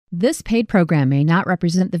This paid program may not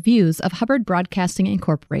represent the views of Hubbard Broadcasting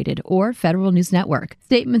Incorporated or Federal News Network.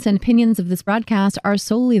 Statements and opinions of this broadcast are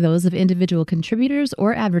solely those of individual contributors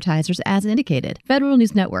or advertisers as indicated. Federal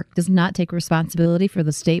News Network does not take responsibility for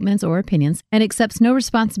the statements or opinions and accepts no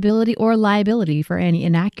responsibility or liability for any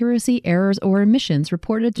inaccuracy, errors, or omissions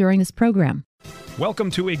reported during this program.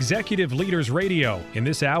 Welcome to Executive Leaders Radio. In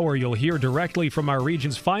this hour, you'll hear directly from our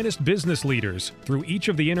region's finest business leaders. Through each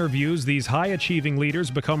of the interviews, these high-achieving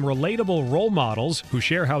leaders become relatable role models who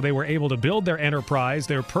share how they were able to build their enterprise,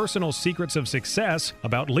 their personal secrets of success,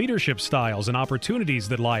 about leadership styles and opportunities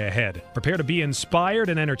that lie ahead. Prepare to be inspired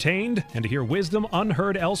and entertained and to hear wisdom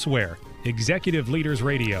unheard elsewhere. Executive Leaders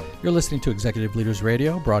Radio. You're listening to Executive Leaders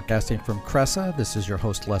Radio, broadcasting from Cressa. This is your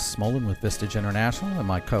host, Les Smolin, with Vistage International, and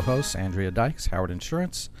my co-hosts, Andrea Dykes, Howard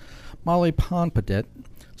Insurance, Molly Ponpadit,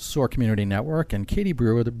 SOAR Community Network, and Katie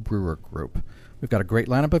Brewer, the Brewer Group. We've got a great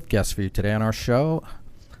lineup of guests for you today on our show.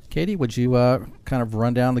 Katie, would you kind of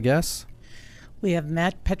run down the guests? We have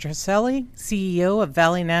Matt Petroselli, CEO of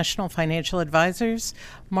Valley National Financial Advisors,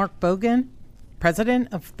 Mark Bogan, President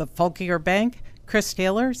of the Fauquier Bank, Chris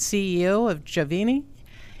Taylor, CEO of Giovini,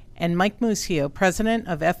 and Mike Musio, President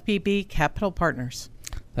of FBB Capital Partners.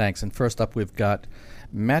 Thanks. And first up, we've got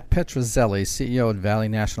Matt Petroselli, CEO of Valley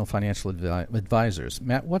National Financial Advisors.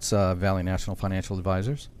 Matt, what's Valley National Financial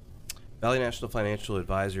Advisors? Valley National Financial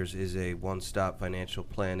Advisors is a one-stop financial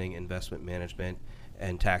planning, investment management,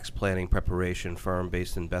 and tax planning preparation firm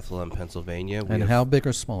based in Bethlehem, Pennsylvania. And how big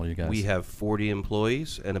or small are you guys? We have 40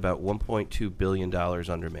 employees and about $1.2 billion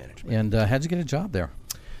under management. And how'd you get a job there?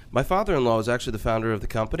 My father-in-law was actually the founder of the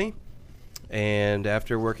company, and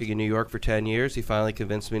after working in New York for 10 years, he finally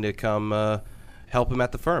convinced me to come help him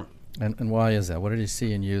at the firm. And why is that? What did he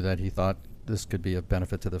see in you that he thought this could be a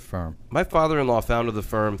benefit to the firm? My father-in-law founded the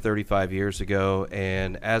firm 35 years ago,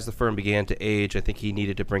 and as the firm began to age, I think he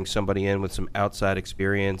needed to bring somebody in with some outside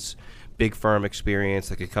experience, big firm experience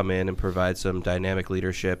that could come in and provide some dynamic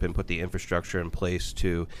leadership and put the infrastructure in place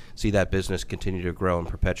to see that business continue to grow and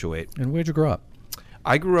perpetuate. And where'd you grow up?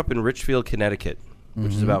 I grew up in Richfield, Connecticut,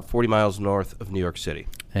 which is about 40 miles north of New York City.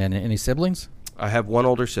 And any siblings? I have one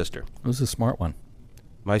older sister. Who's the smart one?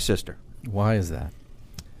 My sister. Why is that?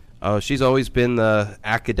 She's always been the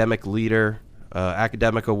academic leader,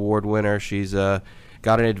 academic award winner. She's got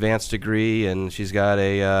an advanced degree, and she's got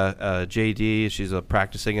a JD. She's a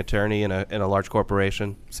practicing attorney in a large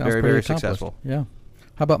corporation. Sounds very, pretty very successful. Yeah.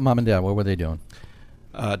 How about mom and dad? What were they doing?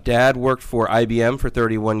 Dad worked for IBM for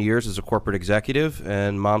 31 years as a corporate executive,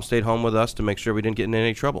 and mom stayed home with us to make sure we didn't get in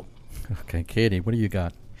any trouble. Okay, Katie, what do you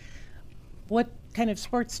got? What kind of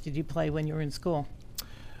sports did you play when you were in school?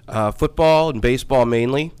 Football and baseball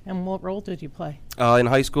mainly. And what role did you play? In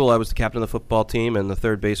high school, I was the captain of the football team and the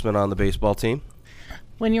third baseman on the baseball team.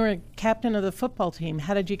 When you were captain of the football team,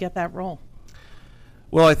 how did you get that role?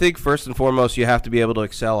 Well, I think first and foremost, you have to be able to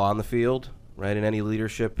excel on the field, right? In any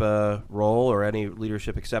leadership role or any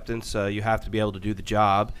leadership acceptance, you have to be able to do the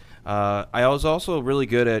job. I was also really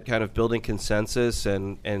good at kind of building consensus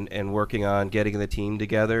and working on getting the team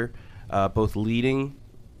together, both leading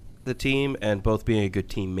the team and both being a good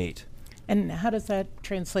teammate. And how does that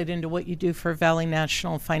translate into what you do for Valley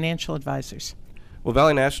National Financial Advisors? Well,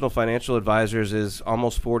 Valley National Financial Advisors is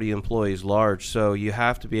almost 40 employees large, so you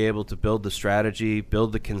have to be able to build the strategy,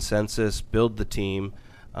 build the consensus, build the team.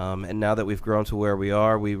 And now that we've grown to where we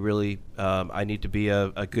are, we really, I need to be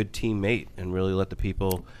a good teammate and really let the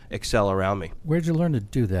people excel around me. Where'd you learn to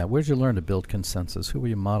do that? Where'd you learn to build consensus? Who were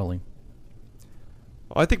you modeling?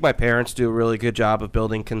 Well, I think my parents do a really good job of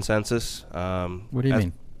building consensus. What do you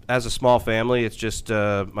mean? As a small family, it's just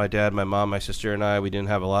my dad, my mom, my sister, and I. We didn't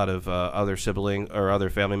have a lot of other sibling or other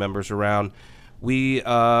family members around. We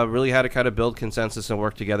really had to kind of build consensus and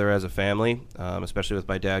work together as a family, especially with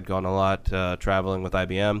my dad gone a lot, traveling with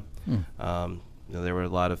IBM. There were a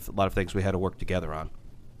lot of things we had to work together on.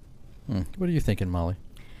 What are you thinking, Molly?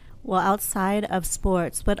 Well, outside of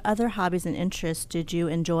sports, what other hobbies and interests did you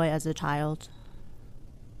enjoy as a child?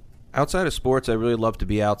 Outside of sports, I really loved to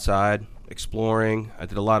be outside, exploring. I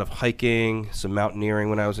did a lot of hiking, some mountaineering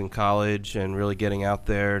when I was in college, and really getting out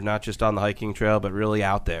there, not just on the hiking trail, but really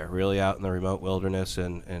out there, really out in the remote wilderness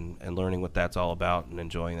and learning what that's all about and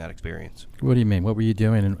enjoying that experience. What do you mean? What were you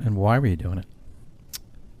doing and why were you doing it?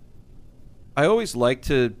 I always liked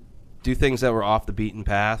to do things that were off the beaten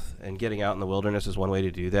path, and getting out in the wilderness is one way to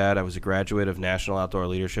do that. I was a graduate of National Outdoor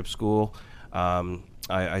Leadership School.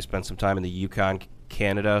 I spent some time in the Yukon,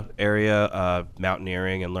 Canada area,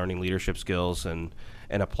 mountaineering and learning leadership skills and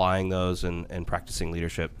applying those and practicing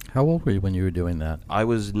leadership. How old were you when you were doing that? I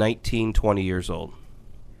was 19, 20 years old.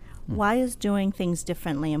 Why is doing things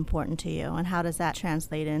differently important to you, and how does that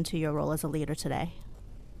translate into your role as a leader today?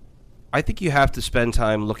 I think you have to spend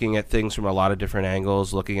time looking at things from a lot of different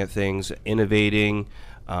angles, looking at things, innovating,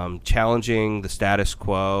 challenging the status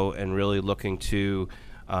quo, and really looking to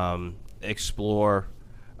explore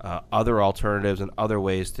other alternatives and other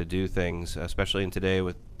ways to do things, especially in today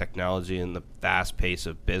with technology and the fast pace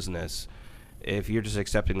of business. If you're just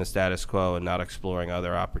accepting the status quo and not exploring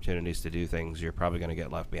other opportunities to do things, you're probably going to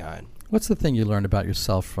get left behind. What's the thing you learned about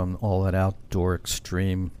yourself from all that outdoor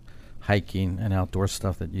extreme hiking and outdoor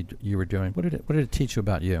stuff that you were doing? What did it teach you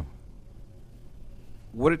about you?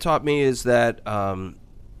 What it taught me is that I'm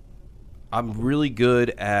really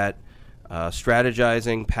good at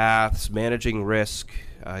strategizing paths, managing risk.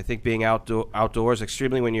 I think being outdoors,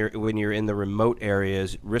 extremely when you're in the remote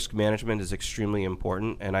areas, risk management is extremely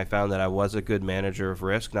important. And I found that I was a good manager of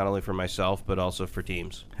risk, not only for myself but also for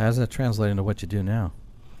teams. How does that translate into what you do now?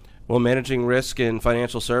 Well, managing risk in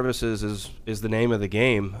financial services is the name of the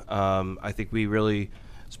game. I think we really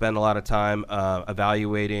spend a lot of time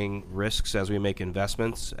evaluating risks as we make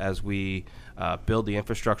investments, as we build the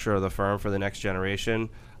infrastructure of the firm for the next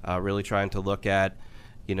generation, really trying to look at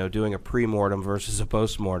doing a pre-mortem versus a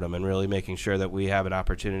post-mortem and really making sure that we have an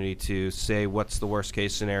opportunity to say what's the worst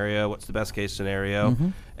case scenario, what's the best case scenario,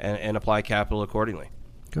 and apply capital accordingly.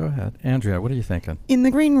 Go ahead. Andrea, what are you thinking? In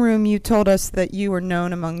the green room, you told us that you were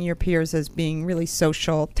known among your peers as being really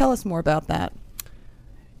social. Tell us more about that.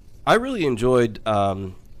 I really enjoyed,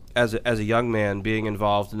 as a young man, being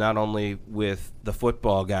involved not only with the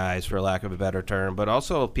football guys, for lack of a better term, but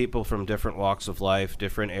also people from different walks of life,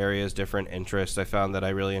 different areas, different interests. I found that I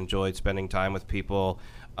really enjoyed spending time with people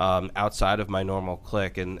outside of my normal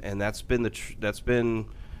clique, and that's been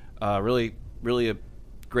really a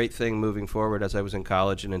great thing moving forward as I was in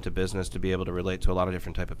college and into business, to be able to relate to a lot of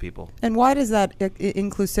different type of people. And why does that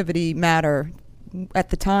inclusivity matter at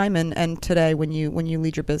the time and today when you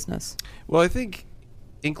lead your business? Well, I think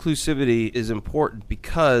inclusivity is important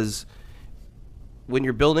because when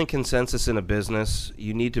you're building consensus in a business,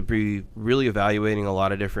 you need to be really evaluating a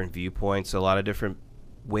lot of different viewpoints, a lot of different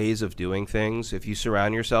ways of doing things. If you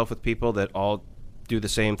surround yourself with people that all do the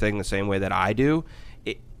same thing the same way that I do,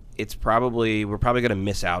 we're probably going to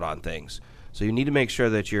miss out on things. So you need to make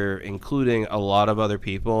sure that you're including a lot of other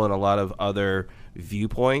people and a lot of other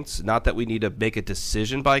viewpoints. Not that we need to make a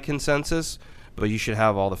decision by consensus, but you should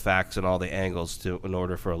have all the facts and all the angles in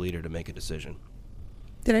order for a leader to make a decision.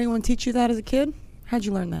 Did anyone teach you that as a kid? How'd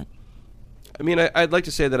you learn that? I mean, I'd like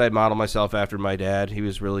to say that I model myself after my dad. He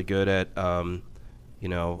was really good at,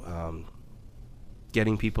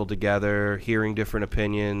 getting people together, hearing different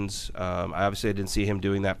opinions. I obviously didn't see him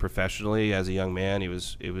doing that professionally as a young man. He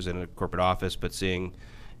was in a corporate office, but seeing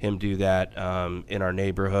him do that in our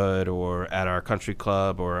neighborhood or at our country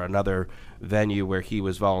club or another venue where he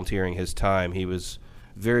was volunteering his time, he was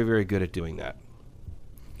very, very good at doing that.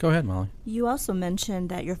 Go ahead, Molly. You also mentioned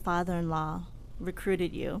that your father-in-law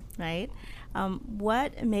recruited you, right?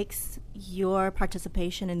 What makes your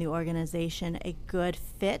participation in the organization a good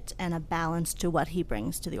fit and a balance to what he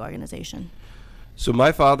brings to the organization? So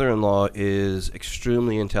my father-in-law is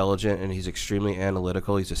extremely intelligent and he's extremely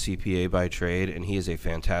analytical. He's a CPA by trade, and he is a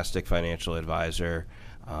fantastic financial advisor,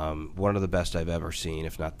 one of the best I've ever seen,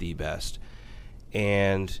 if not the best.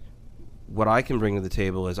 And what I can bring to the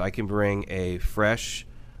table is I can bring a fresh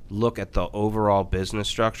look at the overall business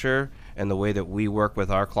structure and the way that we work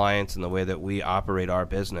with our clients and the way that we operate our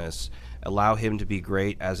business, allow him to be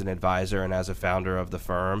great as an advisor and as a founder of the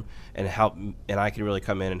firm, and I can really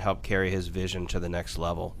come in and help carry his vision to the next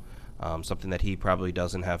level, something that he probably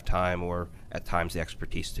doesn't have time or at times the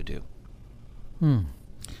expertise to do.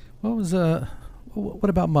 What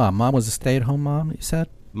about Mom? Mom was a stay-at-home mom, you said?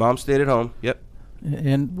 Mom stayed at home, yep.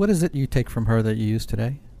 And what is it you take from her that you use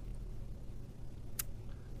today?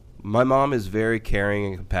 My mom is very caring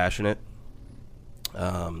and compassionate,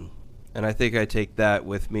 and I think I take that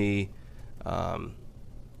with me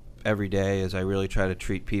every day as I really try to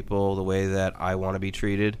treat people the way that I want to be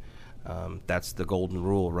treated. That's the golden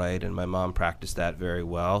rule, right? And my mom practiced that very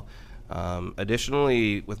well.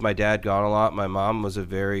 Additionally, with my dad gone a lot, my mom was a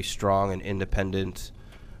very strong and independent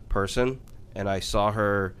person, and I saw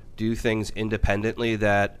her do things independently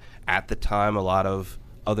that at the time a lot of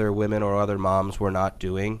other women or other moms were not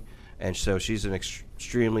doing. And so she's an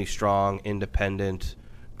extremely strong, independent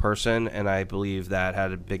person, and I believe that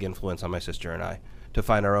had a big influence on my sister and I to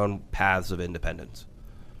find our own paths of independence.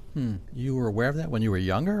 You were aware of that when you were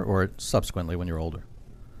younger or subsequently when you were older?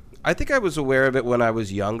 I think I was aware of it when I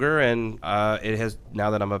was younger, and it has, now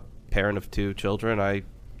that I'm a parent of 2 children, I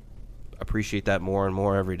appreciate that more and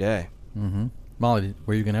more every day. Mm-hmm. Molly,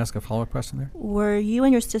 were you going to ask a follow-up question there? Were you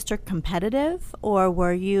and your sister competitive, or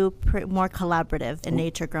were you more collaborative in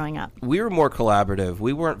nature growing up? We were more collaborative.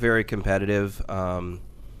 We weren't very competitive.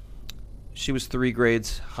 She was 3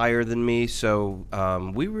 grades higher than me, so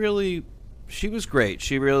she was great.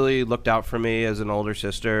 She really looked out for me as an older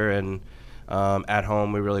sister, and at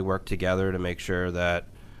home we really worked together to make sure that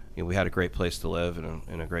we had a great place to live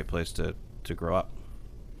and a great place to grow up.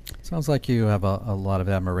 Sounds like you have a lot of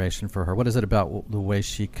admiration for her. What is it about the way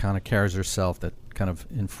she kind of carries herself that kind of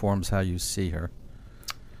informs how you see her?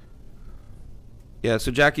 Yeah,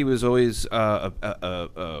 so Jackie was always such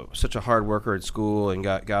a hard worker at school and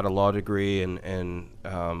got a law degree. And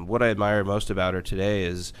what I admire most about her today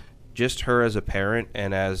is just her as a parent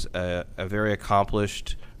and as a very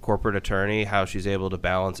accomplished corporate attorney, how she's able to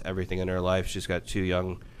balance everything in her life. She's got 2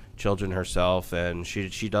 young children herself, and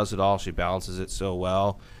she does it all. She balances it so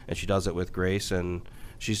well, and she does it with grace, and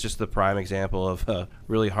she's just the prime example of a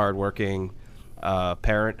really hardworking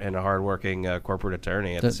parent and a hardworking corporate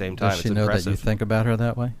attorney at the same time. Does she it's know impressive. that you think about her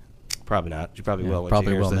that way? Probably not. She probably will when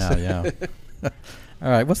probably she hears will this. now, yeah.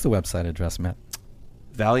 All right, what's the website address, Matt?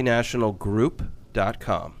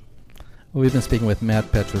 ValleyNationalGroup.com. Well, we've been speaking with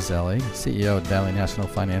Matt Petrozelli, CEO at Valley National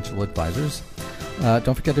Financial Advisors.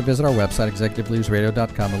 Don't forget to visit our website,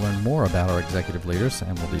 executiveleadersradio.com, to learn more about our executive leaders,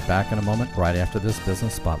 and we'll be back in a moment right after this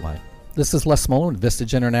Business Spotlight. This is Les Smolin with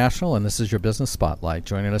Vistage International, and this is your Business Spotlight.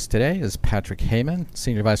 Joining us today is Patrick Heyman,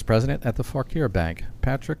 Senior Vice President at the Fauquier Bank.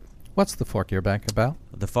 Patrick, what's the Fauquier Bank about?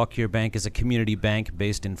 The Fauquier Bank is a community bank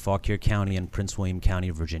based in Fauquier County and Prince William County,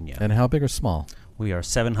 Virginia. And how big or small? We are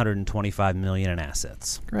 $725 million in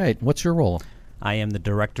assets. Great. What's your role? I am the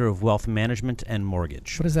Director of Wealth Management and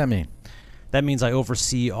Mortgage. What does that mean? That means I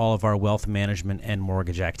oversee all of our wealth management and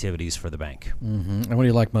mortgage activities for the bank. Mm-hmm. And what do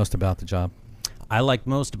you like most about the job? I like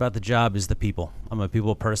most about the job is the people. I'm a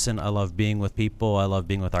people person. I love being with people. I love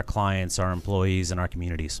being with our clients, our employees, and our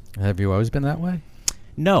communities. Have you always been that way?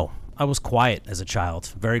 No. I was quiet as a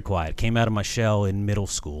child, very quiet. Came out of my shell in middle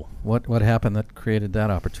school. What happened that created that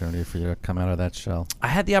opportunity for you to come out of that shell? I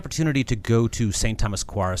had the opportunity to go to St. Thomas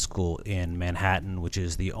Choir School in Manhattan, which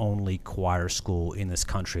is the only choir school in this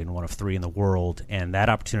country and one of 3 in the world. And that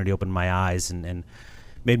opportunity opened my eyes and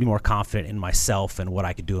made me more confident in myself and what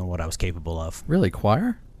I could do and what I was capable of. Really,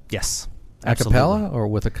 choir? Yes. A cappella or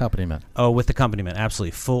with accompaniment? Oh, with accompaniment, absolutely.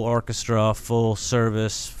 Full orchestra, full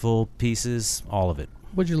service, full pieces, all of it.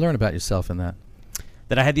 What did you learn about yourself in that?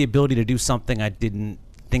 That I had the ability to do something I didn't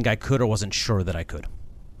think I could or wasn't sure that I could.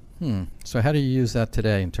 So how do you use that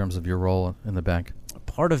today in terms of your role in the bank?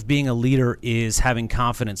 Part of being a leader is having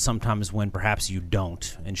confidence sometimes when perhaps you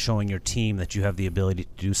don't, and showing your team that you have the ability to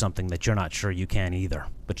do something that you're not sure you can either,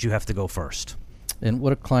 but you have to go first. And what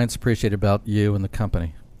do clients appreciate about you and the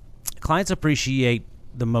company? Clients appreciate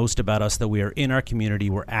the most about us that we are in our community,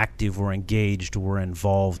 we're active, we're engaged, we're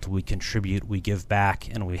involved, we contribute, we give back,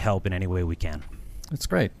 and we help in any way we can. That's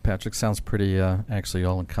great. Patrick sounds pretty actually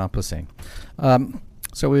all-encompassing.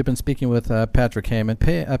 So we've been speaking with Patrick Heyman.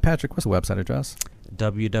 Patrick, what's the website address?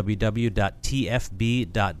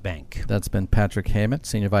 www.tfb.bank. That's been Patrick Heyman,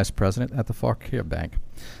 Senior Vice President at the Fauquier Bank.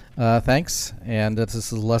 Thanks, and this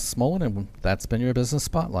is Les Smolin, and that's been your Business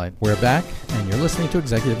Spotlight. We're back, and you're listening to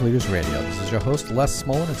Executive Leaders Radio. This is your host, Les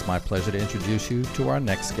Smolin. It's my pleasure to introduce you to our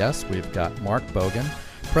next guest. We've got Mark Bogan,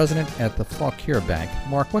 President at the Fauquier Bank.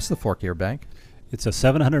 Mark, what's the Fauquier Bank? It's a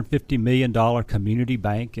 $750 million community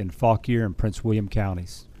bank in Fauquier and Prince William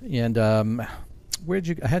counties. And how'd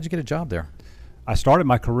you get a job there? I started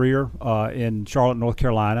my career in Charlotte, North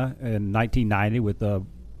Carolina in 1990 with the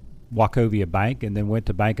Wachovia Bank, and then went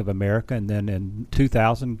to Bank of America, and then in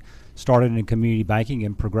 2000 started in community banking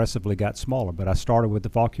and progressively got smaller. But I started with the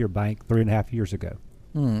Fauquier Bank 3.5 years ago.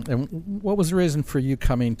 And what was the reason for you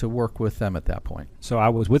coming to work with them at that point? So I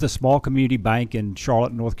was with a small community bank in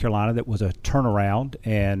Charlotte, North Carolina that was a turnaround,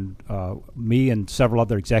 and me and several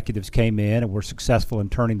other executives came in and were successful in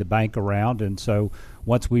turning the bank around. And so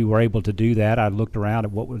once we were able to do that, I looked around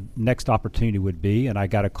at what the next opportunity would be, and I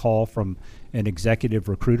got a call from an executive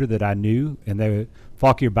recruiter that I knew, and the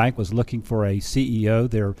Fauquier Bank was looking for a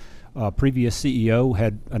CEO. Their previous CEO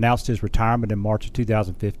had announced his retirement in March of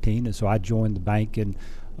 2015, and so I joined the bank in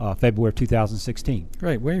February of 2016.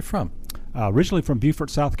 Great. Where are you from? Originally from Beaufort,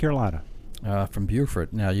 South Carolina. From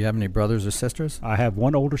Beaufort. Now, you have any brothers or sisters? I have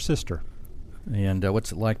one older sister. And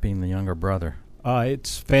what's it like being the younger brother?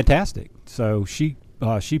 It's fantastic. So she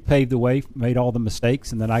paved the way, made all the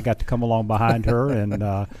mistakes, and then I got to come along behind her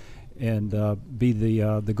and be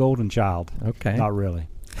the golden child. Okay. Not really.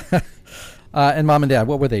 And Mom and Dad,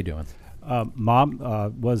 what were they doing? Mom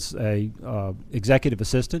was a executive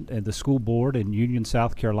assistant at the school board in Union,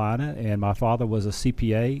 South Carolina, and my father was a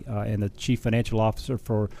CPA and the chief financial officer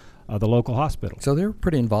for the local hospital. So they're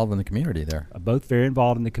pretty involved in the community there. Both very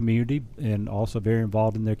involved in the community and also very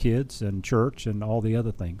involved in their kids and church and all the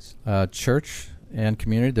other things. Church and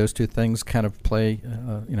community, those two things kind of play,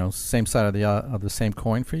 same side of the same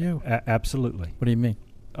coin for you? Absolutely. What do you mean?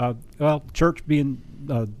 Well, church being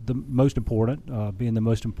the most important, being the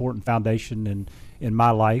most important foundation in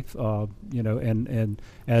my life, and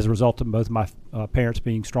as a result of both my parents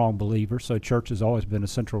being strong believers, so church has always been a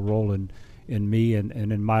central role in me and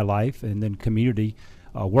in my life. And then community,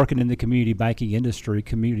 working in the community banking industry,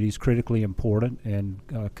 community is critically important, and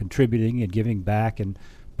contributing and giving back and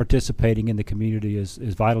participating in the community is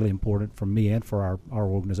vitally important for me and for our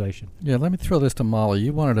organization. Yeah, let me throw this to Molly.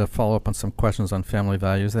 You wanted to follow up on some questions on family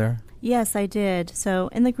values there? Yes, I did. So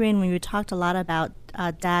in the Green Room, we talked a lot about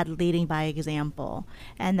Dad leading by example,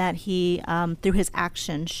 and that he, through his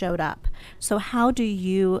actions, showed up. So how do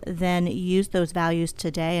you then use those values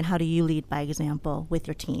today, and how do you lead by example with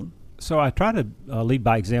your team? So I try to lead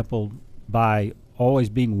by example by always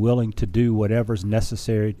being willing to do whatever is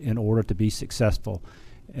necessary in order to be successful.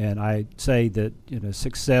 And I say that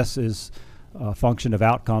success is a function of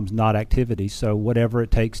outcomes, not activity. So whatever it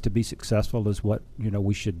takes to be successful is what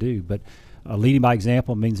we should do. But leading by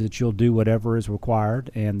example means that you'll do whatever is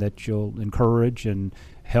required, and that you'll encourage and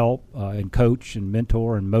help and coach and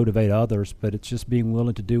mentor and motivate others. But it's just being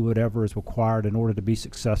willing to do whatever is required in order to be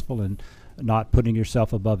successful, and not putting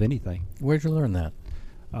yourself above anything. Where'd you learn that?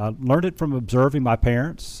 Learned it from observing my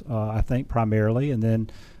parents, I think, primarily, and then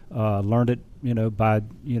learned it by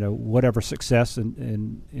whatever success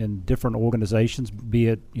in different organizations, be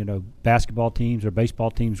it basketball teams or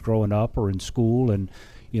baseball teams growing up, or in school, and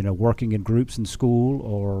working in groups in school,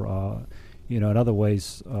 or in other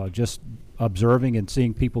ways, just observing and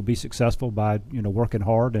seeing people be successful by working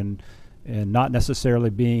hard, and not necessarily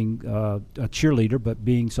being a cheerleader, but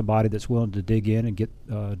being somebody that's willing to dig in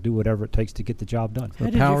and do whatever it takes to get the job done.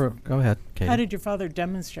 Go ahead, Katie. How did your father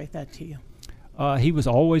demonstrate that to you? He was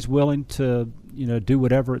always willing to, do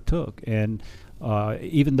whatever it took. And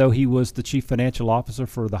even though he was the chief financial officer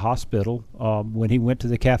for the hospital, when he went to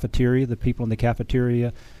the cafeteria, the people in the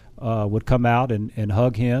cafeteria would come out and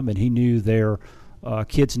hug him, and he knew their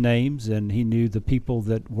kids' names, and he knew the people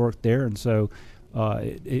that worked there. And so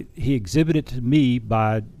he exhibited to me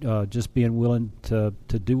by just being willing to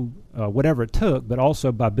do whatever it took, but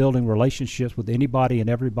also by building relationships with anybody and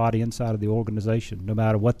everybody inside of the organization, no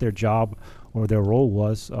matter what their job or their role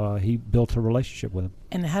was. He built a relationship with them.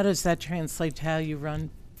 And how does that translate to how you run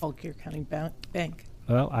Fauquier County Bank?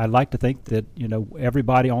 Well, I like to think that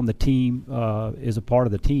everybody on the team is a part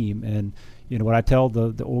of the team, and what I tell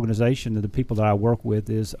the organization and the people that I work with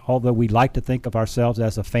is, although we like to think of ourselves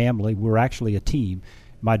as a family, we're actually a team.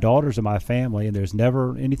 My daughters are my family, and there's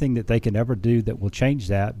never anything that they can ever do that will change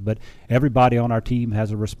that. But everybody on our team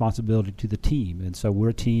has a responsibility to the team, and so we're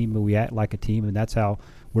a team, and we act like a team, and that's how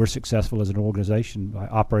we're successful as an organization, by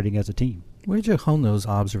operating as a team. Where did you hone those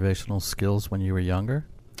observational skills when you were younger?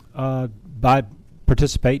 By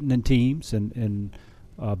participating in teams and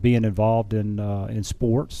being involved in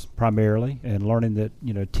sports primarily, and learning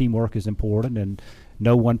that teamwork is important, and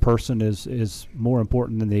no one person is more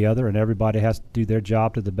important than the other, and everybody has to do their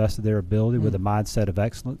job to the best of their ability with a mindset of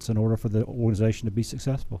excellence in order for the organization to be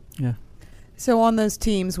successful. Yeah. So on those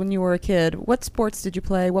teams, when you were a kid, what sports did you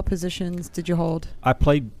play? What positions did you hold? I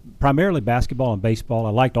played primarily basketball and baseball.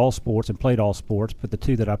 I liked all sports and played all sports, but the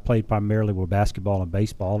two that I played primarily were basketball and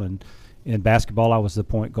baseball. And in basketball, I was the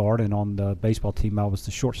point guard, and on the baseball team, I was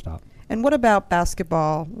the shortstop. And what about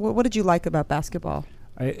basketball? What did you like about basketball?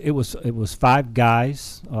 It was five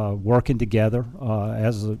guys working together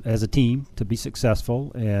as a team to be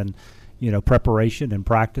successful, and preparation and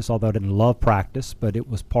practice. Although I didn't love practice, but it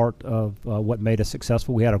was part of what made us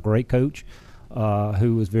successful. We had a great coach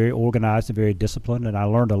who was very organized and very disciplined, and I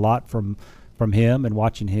learned a lot from him and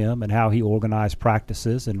watching him and how he organized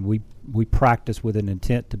practices. And we practiced with an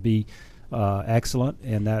intent to be excellent,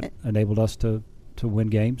 and that enabled us to win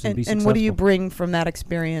games and be successful. And what do you bring from that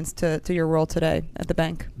experience to your role today at the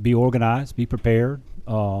bank? Be organized, be prepared,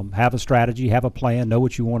 have a strategy, have a plan, know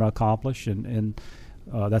what you want to accomplish, and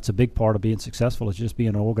that's a big part of being successful, is just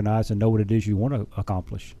being organized and know what it is you want to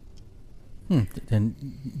accomplish. And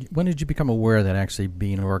when did you become aware that actually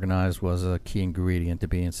being organized was a key ingredient to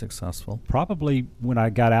being successful? Probably when I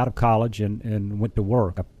got out of college and went to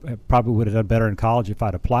work. I probably would have done better in college if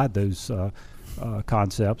I'd applied those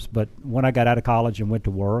concepts. But when I got out of college and went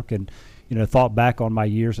to work, and thought back on my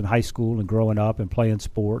years in high school and growing up and playing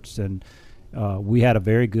sports, and We had a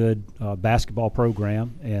very good basketball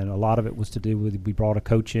program, and a lot of it was to do with we brought a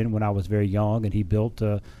coach in when I was very young, and he built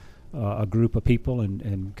a group of people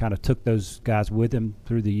and kind of took those guys with him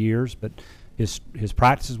through the years. But his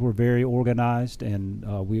practices were very organized, and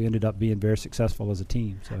we ended up being very successful as a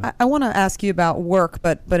team. So I want to ask you about work,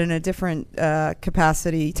 but in a different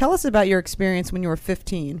capacity. Tell us about your experience when you were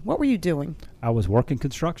 15. What were you doing? I was working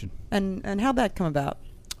construction. And how'd that come about?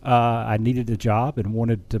 I needed a job and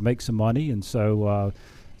wanted to make some money, and so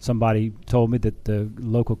somebody told me that the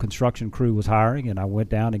local construction crew was hiring, and I went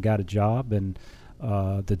down and got a job, and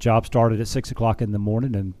the job started at 6 o'clock in the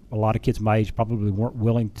morning, and a lot of kids my age probably weren't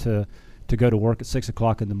willing to go to work at 6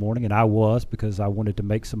 o'clock in the morning, and I was, because I wanted to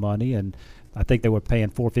make some money, and I think they were paying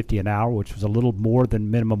 $4.50 an hour, which was a little more than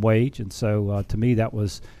minimum wage, and so to me that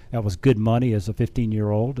was good money as a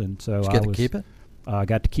 15-year-old, and so Did you get to keep it? I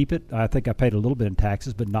got to keep it. I think I paid a little bit in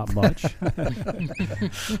taxes, but not much.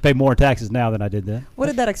 Pay more in taxes now than I did then. What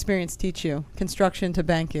did that experience teach you? Construction to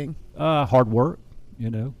banking? Hard work,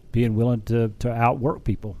 being willing to outwork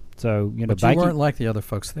people. So, but banking, you weren't like the other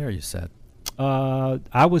folks there, you said.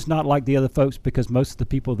 I was not like the other folks because most of the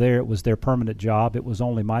people there, it was their permanent job. It was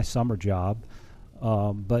only my summer job.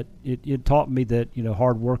 But it taught me that,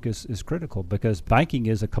 hard work is critical because banking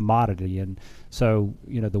is a commodity. And so,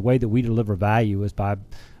 the way that we deliver value is by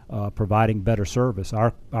providing better service.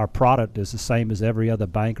 Our product is the same as every other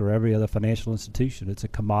bank or every other financial institution. It's a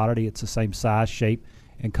commodity. It's the same size, shape,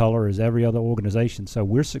 and color as every other organization. So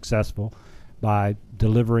we're successful by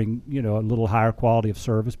delivering, a little higher quality of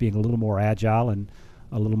service, being a little more agile and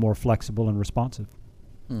a little more flexible and responsive.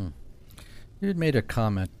 You had made a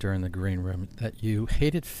comment during the green room that you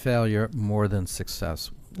hated failure more than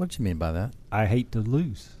success. What do you mean by that? I hate to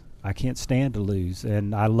lose. I can't stand to lose.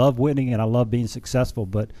 And I love winning and I love being successful,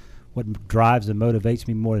 but what drives and motivates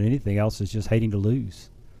me more than anything else is just hating to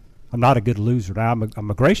lose. I'm not a good loser. Now,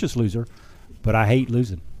 I'm a gracious loser, but I hate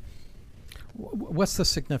losing. What's the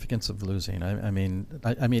significance of losing? I mean,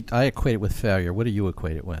 I equate it with failure. What do you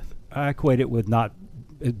equate it with? I equate it with not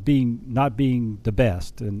being the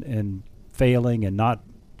best and failing and not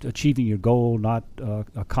achieving your goal, not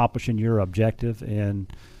accomplishing your objective,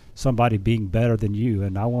 and somebody being better than you.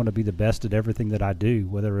 And I want to be the best at everything that I do,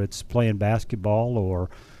 whether it's playing basketball or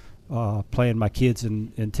playing my kids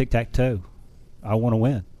in tic-tac-toe. I want to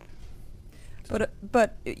win.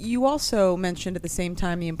 But you also mentioned at the same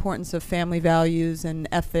time the importance of family values and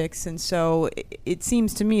ethics, and so it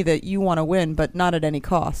seems to me that you want to win, but not at any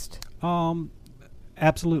cost.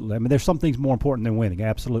 Absolutely. I mean, there's some things more important than winning,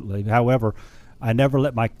 absolutely. However, I never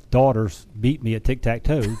let my daughters beat me at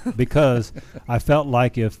tic-tac-toe because I felt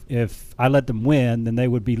like if I let them win, then they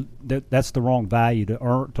would be that's the wrong value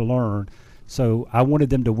to learn. So I wanted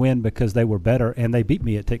them to win because they were better, and they beat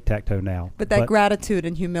me at tic-tac-toe now. But that gratitude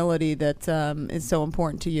and humility that is so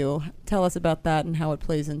important to you, tell us about that and how it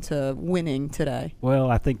plays into winning today.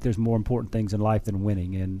 Well, I think there's more important things in life than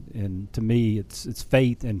winning, and to me, it's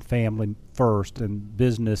faith and family first, and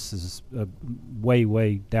business is way,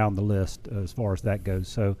 way down the list as far as that goes.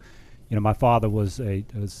 So, my father was a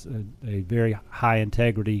very high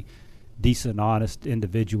integrity, decent, honest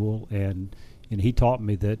individual, and he taught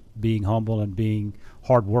me that being humble and being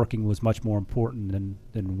hardworking was much more important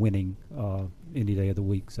than winning any day of the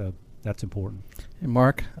week. So that's important. Hey,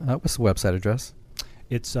 Mark, what's the website address?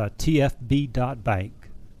 It's tfb.bank.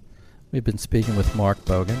 We've been speaking with Mark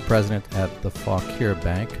Bogan, president at the Fauquier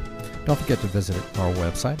Bank. Don't forget to visit our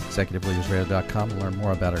website, executiveleadersradio.com, to learn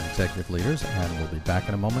more about our executive leaders, and we'll be back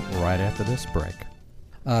in a moment right after this break.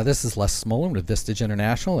 This is Les Smolin with Vistage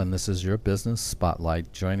International, and this is your Business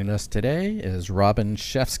Spotlight. Joining us today is Robin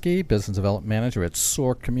Shefsky, Business Development Manager at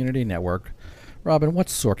SOAR Community Network. Robin,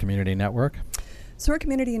 what's SOAR Community Network? SOAR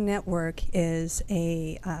Community Network is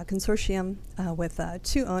a consortium with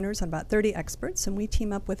 2 owners and about 30 experts, and we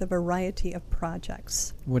team up with a variety of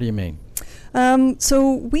projects. What do you mean?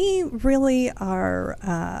 So we really are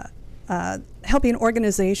helping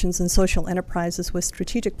organizations and social enterprises with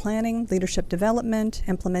strategic planning, leadership development,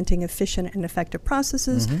 implementing efficient and effective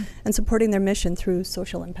processes, and supporting their mission through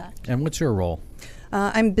social impact. And what's your role?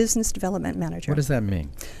 I'm Business Development Manager. What does that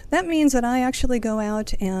mean? That means that I actually go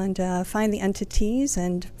out and find the entities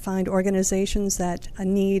and find organizations that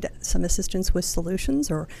need some assistance with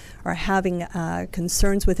solutions or are having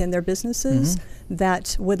concerns within their businesses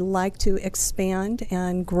that would like to expand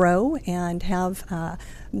and grow and have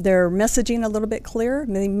their messaging a little bit clearer.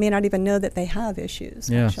 They may not even know that they have issues.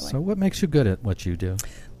 Yeah. Actually. So what makes you good at what you do?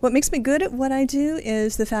 What makes me good at what I do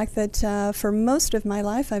is the fact that for most of my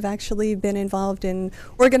life, I've actually been involved in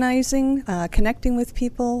organizing, connecting with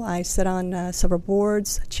people. I sit on several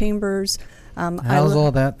boards, chambers. How does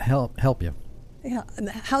all that help you? Yeah,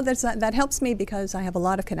 how does that helps me because I have a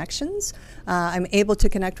lot of connections. I'm able to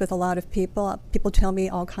connect with a lot of people. People tell me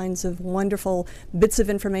all kinds of wonderful bits of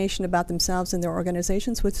information about themselves and their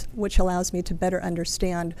organizations, which allows me to better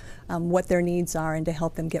understand what their needs are and to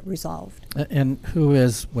help them get resolved. And who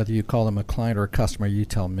is, whether you call them a client or a customer, you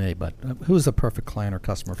tell me, but who is a perfect client or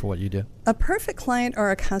customer for what you do? A perfect client or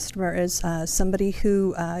a customer is somebody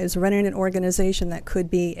who is running an organization that could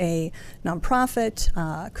be a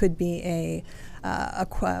nonprofit, could be a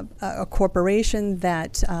corporation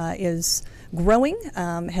that is growing,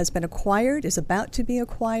 has been acquired, is about to be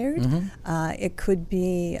acquired. Mm-hmm. It could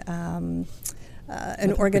be an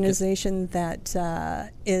organization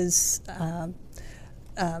that is.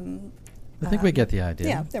 I think we get the idea.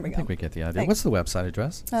 Yeah, there we go. I think we get the idea. Thanks. What's the website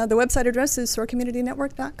address? The website address is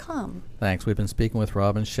soarcommunitynetwork.com. Thanks. We've been speaking with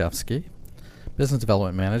Robin Shefsky, Business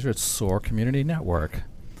Development Manager at SOAR Community Network.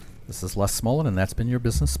 This is Les Smolin, and that's been your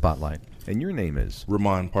Business Spotlight. And your name is?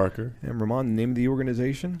 Ramon Parker. And Ramon, the name of the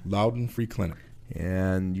organization? Loudon Free Clinic.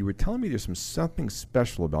 And you were telling me there's something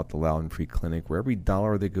special about the Loudon Free Clinic where every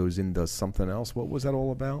dollar that goes in does something else. What was that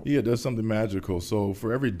all about? Yeah, it does something magical. So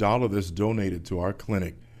for every dollar that's donated to our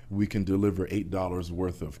clinic, we can deliver $8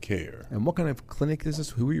 worth of care. And what kind of clinic is this?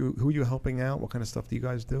 Who are you helping out? What kind of stuff do you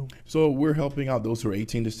guys do? So we're helping out those who are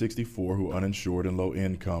 18 to 64 who are uninsured and low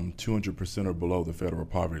income, 200% or below the federal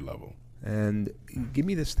poverty level. And give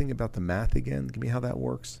me this thing about the math again. Give me how that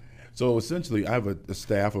works. So essentially, I have a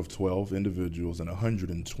staff of 12 individuals and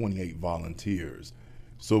 128 volunteers.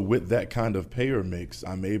 So with that kind of payer mix,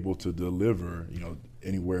 I'm able to deliver,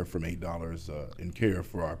 anywhere from $8 in care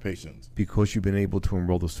for our patients. Because you've been able to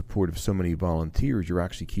enroll the support of so many volunteers, you're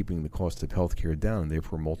actually keeping the cost of healthcare down and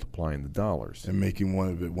therefore multiplying the dollars. And making one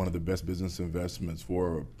of the best business investments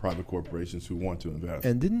for private corporations who want to invest.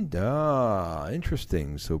 And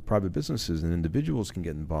interesting. So private businesses and individuals can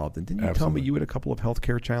get involved. And didn't you tell me you had a couple of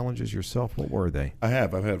healthcare challenges yourself? What were they? I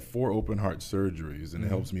have. I've had 4 open heart surgeries, and it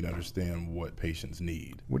helps me to understand what patients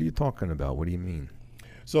need. What are you talking about? What do you mean?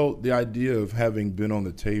 So the idea of having been on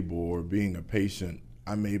the table or being a patient,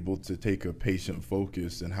 I'm able to take a patient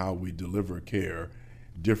focus in how we deliver care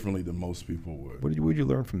differently than most people would. What did you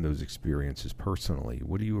learn from those experiences personally?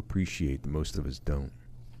 What do you appreciate that most of us don't?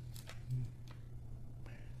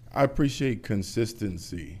 I appreciate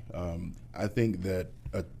consistency. I think that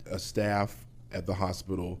a staff at the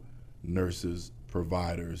hospital, nurses,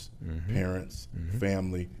 providers, parents,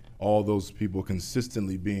 family, all those people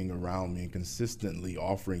consistently being around me and consistently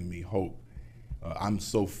offering me hope. I'm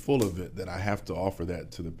so full of it that I have to offer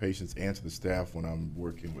that to the patients and to the staff when I'm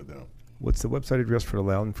working with them. What's the website address for the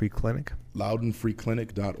Loudon Free Clinic?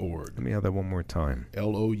 LoudonFreeClinic.org. Let me have that one more time.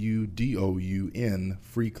 LOUDOUN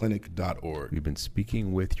freeclinic.org. We've been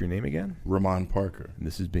speaking with your name again? Ramon Parker. And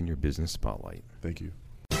this has been your Business Spotlight. Thank you.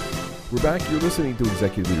 We're back. You're listening to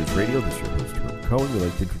Executive Leaders Radio. This is your host, Jerome Cohen. We'd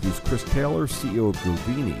like to introduce Chris Taylor, CEO of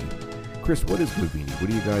Govini. Chris, what is Govini? What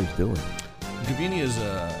are you guys doing? Govini is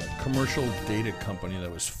a commercial data company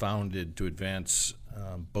that was founded to advance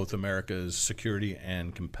both America's security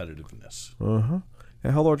and competitiveness.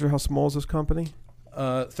 And how large or how small is this company?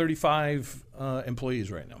 35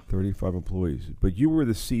 employees right now. 35 employees. But you were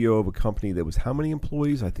the CEO of a company that was how many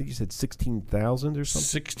employees? I think you said 16,000 or something?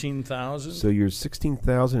 16,000. So you're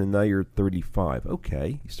 16,000 and now you're 35.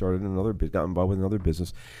 Okay. You started another got involved with another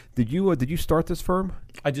business. Did you start this firm?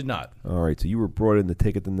 I did not. All right. So you were brought in to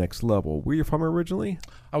take it to the next level. Where are you from originally?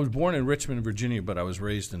 I was born in Richmond, Virginia, but I was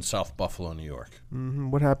raised in South Buffalo, New York.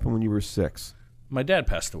 What happened when you were 6? My dad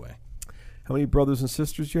passed away. How many brothers and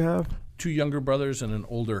sisters do you have? 2 younger brothers and an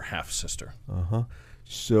older half-sister.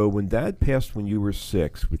 So when Dad passed when you were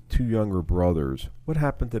 6 with 2 younger brothers, what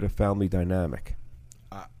happened to the family dynamic?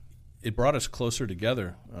 It brought us closer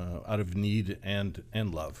together out of need and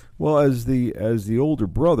love. Well, as the older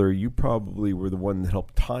brother, you probably were the one that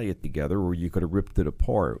helped tie it together, or you could have ripped it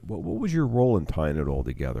apart. What was your role in tying it all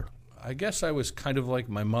together? I guess I was kind of like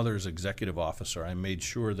my mother's executive officer. I made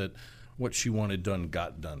sure that what she wanted done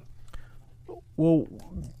got done. Well,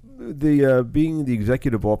 the being the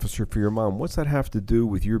executive officer for your mom, what's that have to do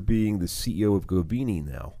with your being the CEO of Govini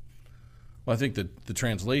now? Well, I think that the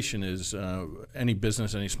translation is any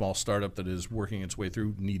business, any small startup that is working its way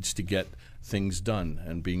through needs to get things done,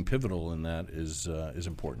 and being pivotal in that is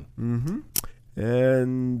important.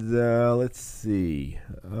 And let's see.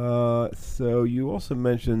 So you also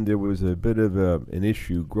mentioned there was a bit of an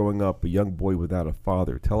issue growing up, a young boy without a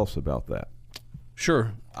father. Tell us about that.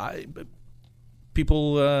 Sure.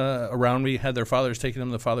 People around me had their fathers taking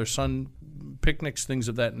them to father-son picnics, things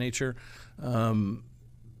of that nature.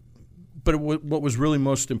 But what was really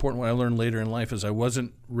most important, what I learned later in life, is I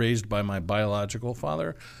wasn't raised by my biological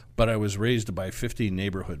father, but I was raised by 50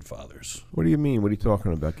 neighborhood fathers. What do you mean? What are you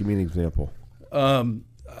talking about? Give me an example.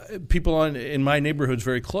 People in my neighborhood's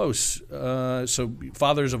very close. So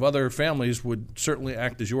fathers of other families would certainly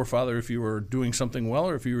act as your father if you were doing something well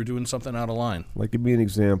or if you were doing something out of line. Like, give me an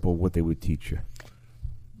example of what they would teach you.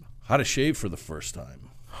 How to shave for the first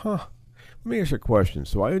time. Huh. Let me ask you a question.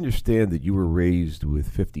 So I understand that you were raised with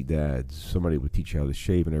 50 dads. Somebody would teach you how to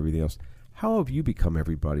shave and everything else. How have you become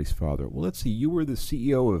everybody's father? Well, let's see. You were the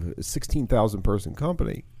CEO of a 16,000-person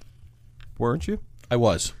company, weren't you? I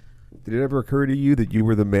was. Did it ever occur to you that you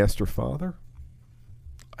were the master father?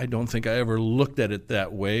 I don't think I ever looked at it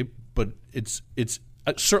that way, but it's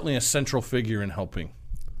certainly a central figure in helping.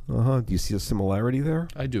 Do you see a similarity there?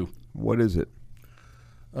 I do. What is it?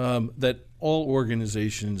 That all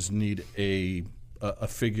organizations need a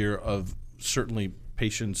figure of certainly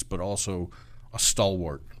patience, but also a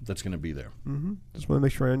stalwart that's going to be there. Mm-hmm. Just want to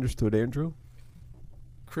make sure I understood, Andrew.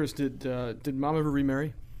 Chris, did Mom ever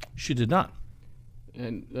remarry? She did not.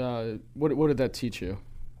 And what did that teach you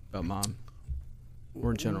about Mom,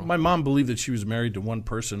 or in general? My mom believed that she was married to one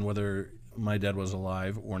person, whether my dad was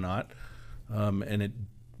alive or not, and it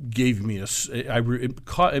gave me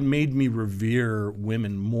it made me revere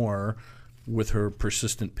women more with her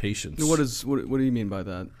persistent patience. What do you mean by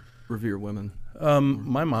that? Revere women?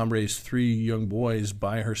 My mom raised 3 young boys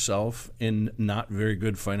by herself in not very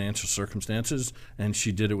good financial circumstances, and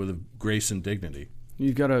she did it with grace and dignity.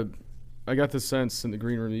 I got this sense in the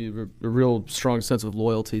green room, you have a real strong sense of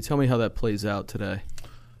loyalty. Tell me how that plays out today.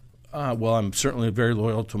 Well, I'm certainly very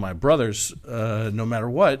loyal to my brothers, no matter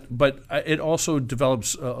what, but it also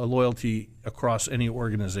develops a loyalty across any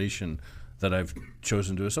organization that I've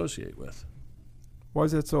chosen to associate with. Why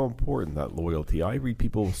is that so important, that loyalty? I read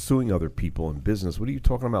people suing other people in business. What are you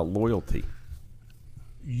talking about loyalty?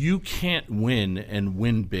 You can't win and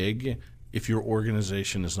win big if your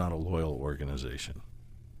organization is not a loyal organization.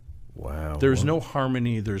 Wow. There's no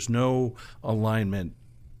harmony, there's no alignment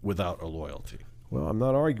without a loyalty. Well, I'm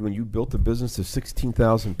not arguing. You built a business of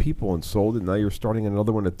 16,000 people and sold it. Now you're starting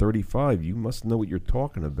another one at 35. You must know what you're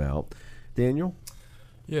talking about. Daniel?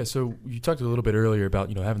 Yeah, so you talked a little bit earlier about,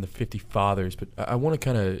 having the 50 fathers, but I want to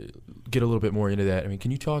kind of get a little bit more into that. I mean,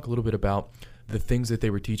 can you talk a little bit about the things that they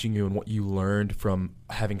were teaching you and what you learned from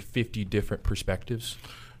having 50 different perspectives?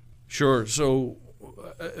 Sure. So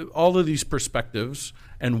all of these perspectives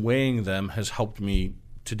and weighing them has helped me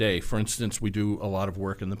today. For instance, we do a lot of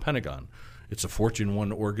work in the Pentagon. It's a Fortune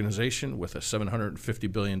 1 organization with a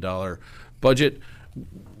 $750 billion budget.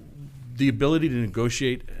 The ability to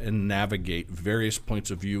negotiate and navigate various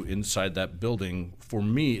points of view inside that building, for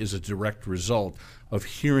me, is a direct result of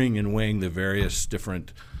hearing and weighing the various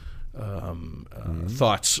different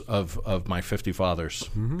thoughts of my 50 fathers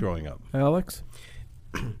growing up. Alex?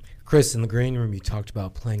 Chris, in the green room, you talked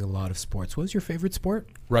about playing a lot of sports. What was your favorite sport?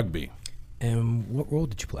 Rugby. And what role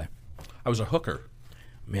did you play? I was a hooker.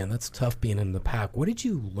 Man, that's tough being in the pack. What did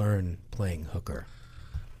you learn playing hooker?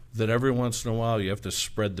 That every once in a while you have to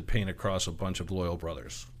spread the paint across a bunch of loyal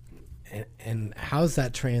brothers. And how's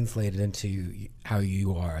that translated into how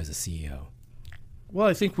you are as a CEO? Well,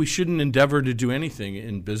 I think we shouldn't endeavor to do anything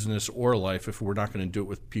in business or life if we're not going to do it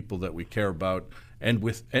with people that we care about and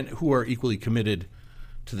who are equally committed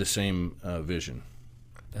to the same vision.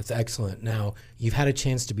 That's excellent. Now, you've had a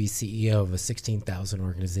chance to be CEO of a 16,000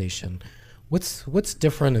 organization. What's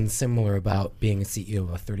different and similar about being a CEO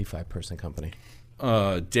of a 35-person company?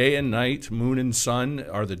 Day and night, moon and sun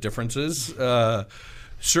are the differences.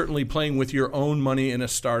 Certainly playing with your own money in a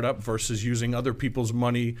startup versus using other people's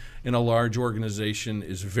money in a large organization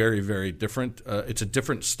is very, very different. It's a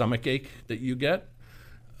different stomachache that you get.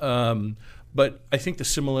 But I think the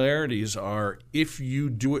similarities are if you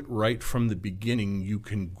do it right from the beginning, you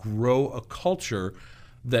can grow a culture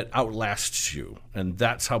that outlasts you. And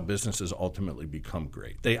that's how businesses ultimately become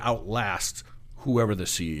great. They outlast whoever the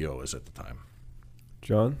CEO is at the time.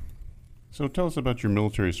 John? So tell us about your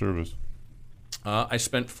military service. I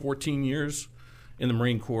spent 14 years in the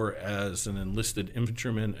Marine Corps as an enlisted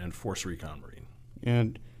infantryman and Force Recon Marine.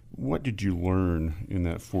 And what did you learn in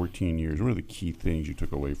that 14 years? What are the key things you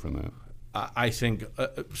took away from that? I think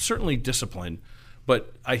certainly discipline,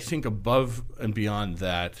 but I think above and beyond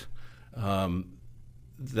that,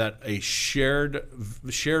 that a shared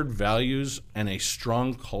values and a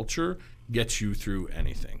strong culture gets you through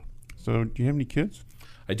anything. So, do you have any kids?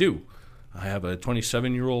 I do. I have a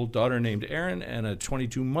 27-year-old daughter named Erin and a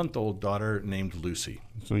 22-month-old daughter named Lucy.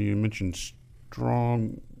 So you mentioned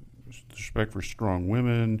strong respect for strong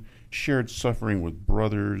women, shared suffering with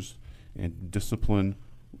brothers, and discipline.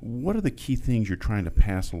 What are the key things you're trying to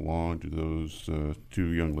pass along to those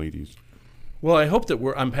two young ladies? Well, I hope that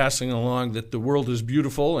I'm passing along that the world is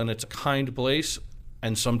beautiful and it's a kind place,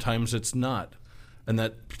 and sometimes it's not. And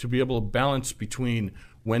that to be able to balance between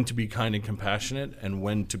when to be kind and compassionate and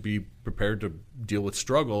when to be prepared to deal with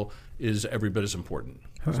struggle is every bit as important.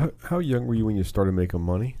 How young were you when you started making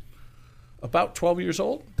money? About 12 years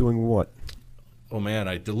old. Doing what? Oh, man,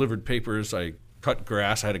 I delivered papers. I cut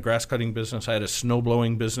grass. I had a grass cutting business. I had a snow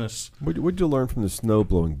blowing business. What did you learn from the snow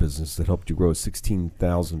blowing business that helped you grow a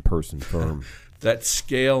 16,000 person firm? That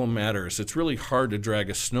scale matters. It's really hard to drag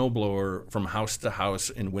a snowblower from house to house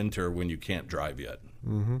in winter when you can't drive yet.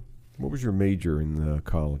 Mm-hmm. What was your major in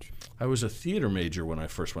college? I was a theater major when I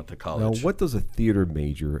first went to college. Now, what does a theater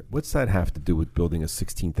major, what's that have to do with building a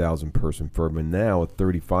 16,000 person firm and now a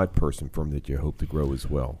 35 person firm that you hope to grow as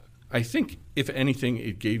well? I think, if anything,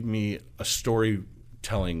 it gave me a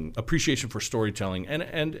storytelling, appreciation for storytelling,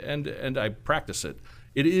 and I practice it.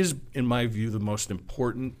 It is, in my view, the most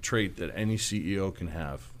important trait that any CEO can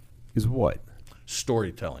have. Is what?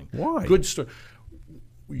 Storytelling. Why? Good story.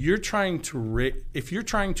 You're trying to if you're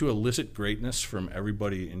trying to elicit greatness from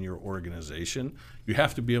everybody in your organization, you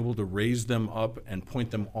have to be able to raise them up and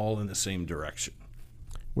point them all in the same direction.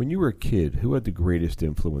 When you were a kid, who had the greatest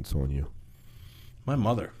influence on you? My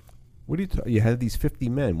mother. What do you had these 50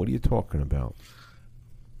 men. What are you talking about?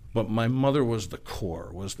 But my mother was the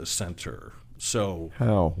core, was the center. So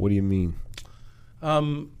how? What do you mean?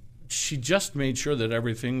 She just made sure that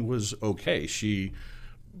everything was okay. She,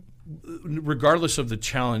 regardless of the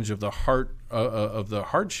challenge of the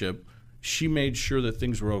hardship, she made sure that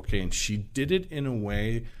things were okay, and she did it in a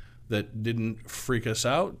way that didn't freak us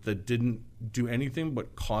out, that didn't do anything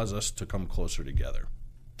but cause us to come closer together.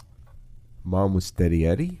 Mom was steady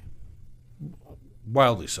Eddie?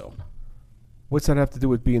 Wildly so. What's that have to do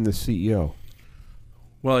with being the CEO?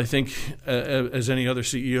 Well, I think as any other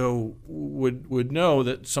CEO would know,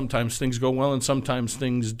 that sometimes things go well and sometimes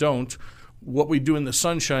things don't. What we do in the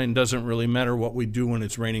sunshine doesn't really matter. What we do when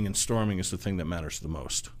it's raining and storming is the thing that matters the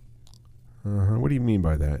most. What do you mean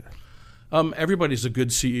by that? Everybody's a good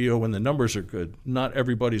CEO when the numbers are good. Not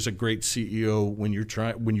everybody's a great CEO when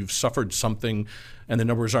you've suffered something and the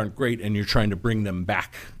numbers aren't great and you're trying to bring them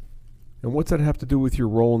back. And what's that have to do with your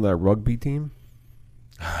role in that rugby team?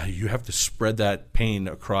 You have to spread that pain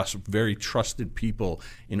across very trusted people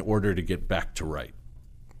in order to get back to right.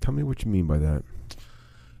 Tell me what you mean by that.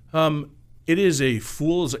 It is a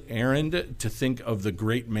fool's errand to think of the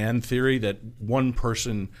great man theory that one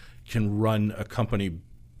person can run a company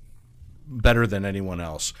better than anyone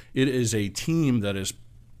else. It is a team that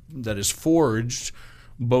is forged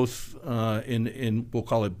both in we'll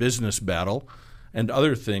call it business battle and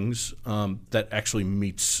other things that actually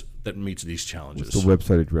meets these challenges. What's the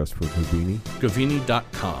website address for Govini?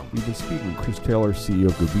 Govini.com. We've been speaking with Chris Taylor, CEO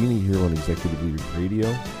of Govini, here on Executive Leaders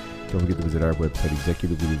Radio. Don't forget to visit our website,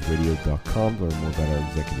 executiveleadersradio.com, to learn more about our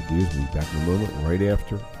executive leaders. We'll be back in a moment right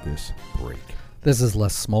after this break. This is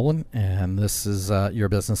Les Smolin, and this is Your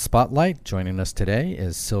Business Spotlight. Joining us today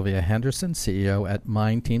is Sylvia Henderson, CEO at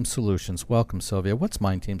Mind Team Solutions. Welcome, Sylvia. What's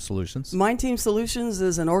Mind Team Solutions? Mind Team Solutions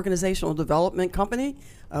is an organizational development company.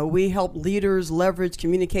 We help leaders leverage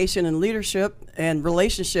communication and leadership and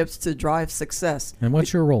relationships to drive success. And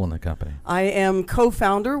what's your role in the company? I am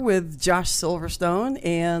co-founder with Josh Silverstone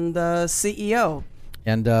and CEO.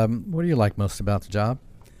 And what do you like most about the job?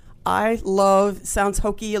 I love, sounds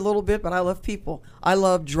hokey a little bit, but I love people. I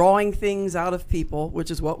love drawing things out of people,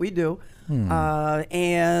 which is what we do.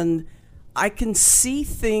 And I can see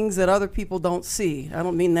things that other people don't see. I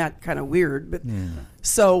don't mean that kind of weird, but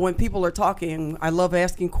so when people are talking, I love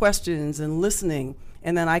asking questions and listening,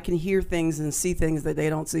 and then I can hear things and see things that they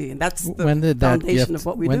don't see. And that's the foundation of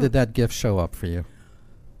what we do. When did that gift show up for you?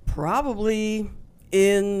 Probably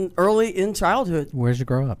early in childhood. Where'd you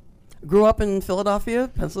grow up? Grew up in Philadelphia,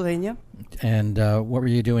 Pennsylvania. And what were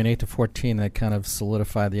you doing 8 to 14 that kind of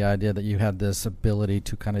solidified the idea that you had this ability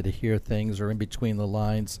to kind of to hear things or in between the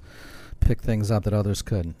lines, pick things up that others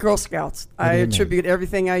couldn't? Girl Scouts. I attribute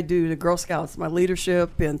everything I do to Girl Scouts, my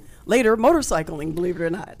leadership, and later motorcycling, believe it or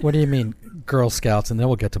not. What do you mean Girl Scouts? And then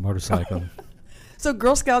we'll get to motorcycling. So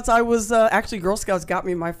Girl Scouts, I was actually Girl Scouts got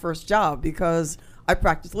me my first job because I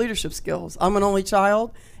practice leadership skills. I'm an only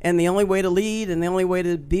child, and the only way to lead and the only way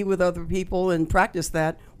to be with other people and practice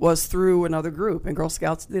that was through another group, and Girl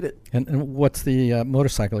Scouts did it. And what's the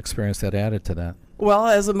motorcycle experience that added to that? Well,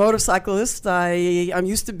 as a motorcyclist, I'm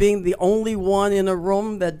used to being the only one in a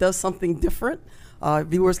room that does something different.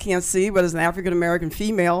 Viewers can't see, but as an African-American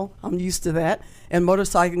female, I'm used to that. And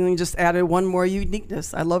motorcycling just added one more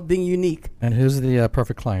uniqueness. I love being unique. And who's the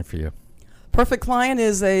perfect client for you? Perfect Client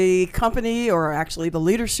is a company, or actually the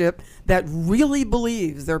leadership, that really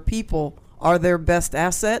believes their people are their best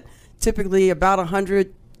asset, typically about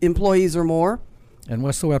 100 employees or more. And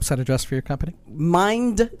what's the website address for your company?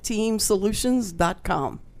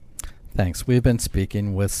 MindTeamSolutions.com. Thanks. We've been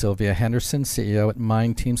speaking with Sylvia Henderson, CEO at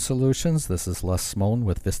Mind Team Solutions. This is Les Smolin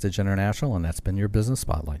with Vistage International, and that's been your Business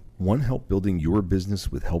Spotlight. Want help building your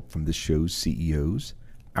business with help from this show's CEOs?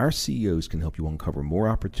 Our CEOs can help you uncover more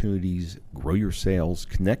opportunities, grow your sales,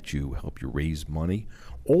 connect you, help you raise money,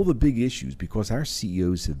 all the big issues, because our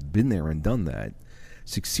CEOs have been there and done that,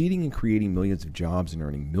 succeeding in creating millions of jobs and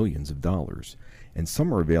earning millions of dollars. And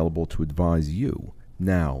some are available to advise you.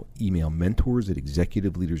 Now, email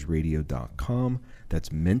mentors@executiveleadersradio.com.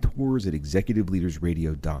 That's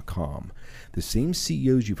mentors@executiveleadersradio.com. The same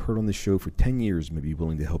CEOs you've heard on the show for 10 years may be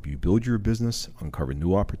willing to help you build your business, uncover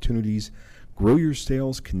new opportunities, grow your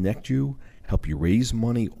sales, connect you, help you raise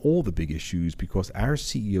money, all the big issues, because our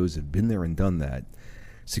CEOs have been there and done that,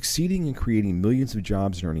 succeeding in creating millions of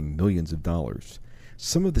jobs and earning millions of dollars.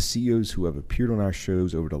 Some of the CEOs who have appeared on our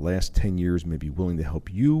shows over the last 10 years may be willing to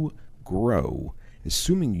help you grow,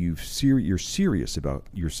 assuming you're serious about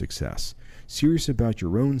your success, serious about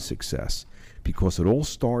your own success, because it all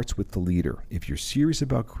starts with the leader. If you're serious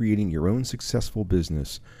about creating your own successful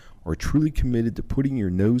business, or truly committed to putting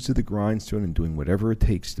your nose to the grindstone and doing whatever it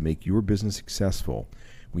takes to make your business successful,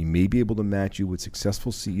 we may be able to match you with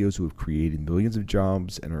successful CEOs who have created millions of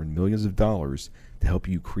jobs and earned millions of dollars to help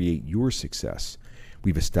you create your success.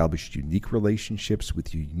 We've established unique relationships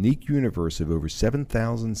with a unique universe of over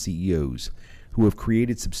 7,000 CEOs who have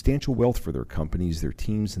created substantial wealth for their companies, their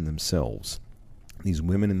teams, and themselves. These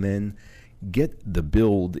women and men get the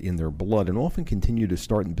build in their blood and often continue to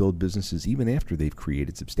start and build businesses even after they've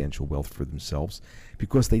created substantial wealth for themselves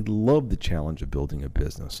because they love the challenge of building a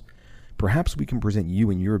business. Perhaps we can present you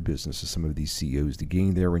and your business to some of these CEOs to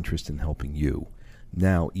gain their interest in helping you.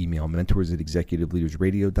 Now, email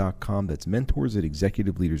mentors@executiveleadersradio.com. That's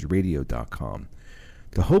mentors@executiveleadersradio.com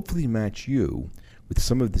to hopefully match you with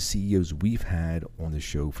some of the CEOs we've had on the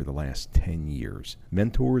show for the last 10 years.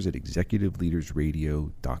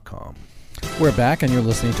 mentors@executiveleadersradio.com. We're back, and you're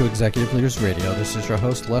listening to Executive Leaders Radio. This is your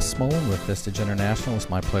host, Les Smolin with Vistage International. It's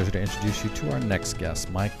my pleasure to introduce you to our next guest,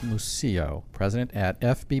 Mike Musillo, President at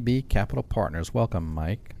FBB Capital Partners. Welcome,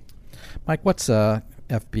 Mike. Mike, what's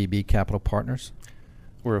FBB Capital Partners?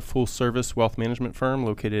 We're a full-service wealth management firm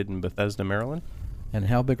located in Bethesda, Maryland. And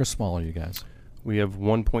how big or small are you guys? We have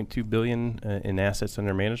 $1.2 billion in assets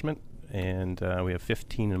under management, and we have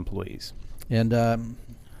 15 employees. And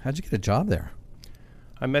how'd you get a job there?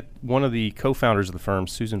 I met one of the co-founders of the firm,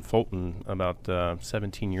 Susan Fulton, about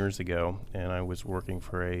 17 years ago, and I was working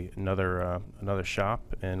for another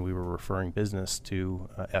shop, and we were referring business to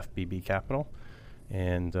FBB Capital.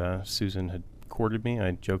 And Susan had courted me.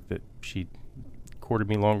 I joked that she courted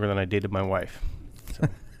me longer than I dated my wife. So,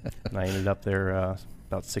 and I ended up there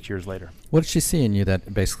about 6 years later. What did she see in you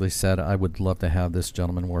that basically said, I would love to have this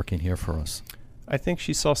gentleman working here for us? I think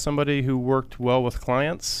she saw somebody who worked well with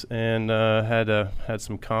clients and had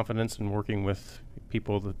some confidence in working with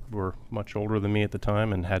people that were much older than me at the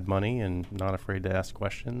time and had money and not afraid to ask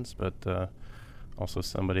questions, but also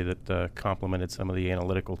somebody that complemented some of the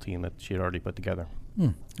analytical team that she had already put together.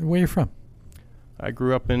 Where are you from? I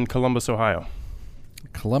grew up in Columbus, Ohio.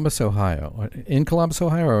 Columbus, Ohio. In Columbus,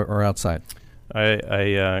 Ohio, or outside?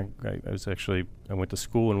 I went to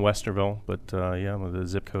school in Westerville, but the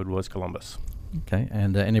zip code was Columbus. Okay,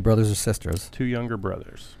 and any brothers or sisters? 2 younger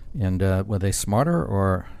brothers. And were they smarter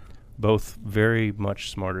or? Both very much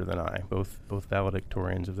smarter than I. Both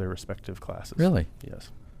valedictorians of their respective classes. Really? Yes.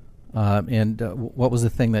 And what was the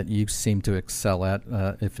thing that you seemed to excel at,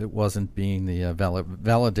 if it wasn't being the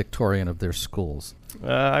valedictorian of their schools?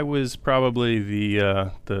 I was probably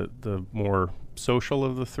the more social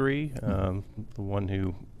of the three, the one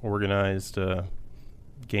who organized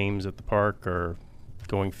games at the park or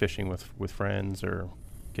going fishing with friends or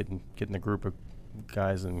getting a group of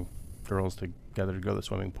guys and girls together to go to the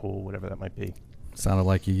swimming pool, whatever that might be. Sounded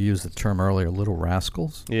like you used the term earlier, little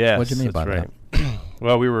rascals. Yes, what do you mean by right. that?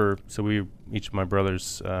 Well, each of my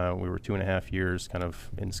brothers, we were 2.5 years kind of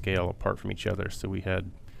in scale apart from each other. So we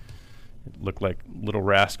had, it looked like Little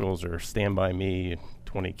Rascals or Stand By Me,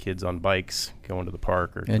 20 kids on bikes going to the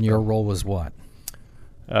park. And your role was what?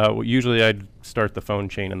 Well, usually I'd start the phone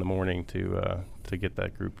chain in the morning to get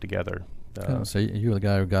that group together. So you were the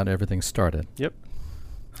guy who got everything started. Yep.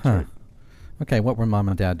 Huh. Right. Okay, what were Mom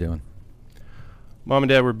and Dad doing? Mom and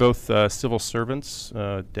Dad were both civil servants.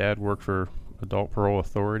 Dad worked for Adult Parole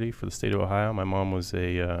Authority for the state of Ohio. My mom was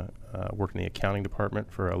worked in the accounting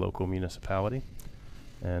department for a local municipality,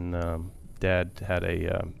 and Dad had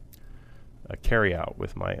a carry-out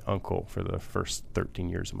with my uncle for the first 13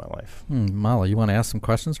 years of my life. Molly, you want to ask some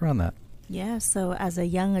questions around that? Yeah, so as a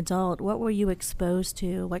young adult, what were you exposed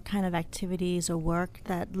to? What kind of activities or work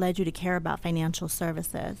that led you to care about financial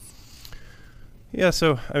services? Yeah,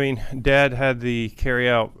 so, I mean, Dad had the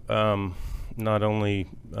carry-out not only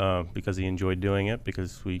because he enjoyed doing it,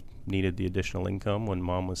 because we needed the additional income when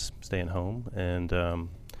Mom was staying home, and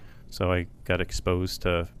so I got exposed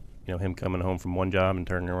to him coming home from one job and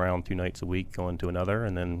turning around 2 nights a week, going to another,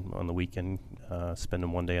 and then on the weekend,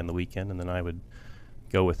 spending one day on the weekend, and then I would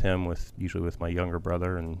go with him, usually with my younger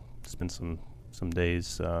brother, and spend some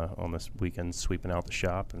days on this weekend sweeping out the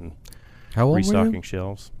shop and How old restocking were you?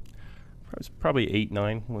 shelves. I was probably 8,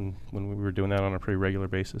 9 when we were doing that on a pretty regular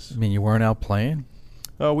basis. I mean, you weren't out playing?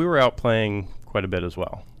 We were out playing quite a bit as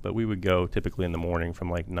well, but we would go typically in the morning from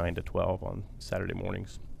like 9 to 12 on Saturday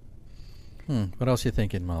mornings. What else are you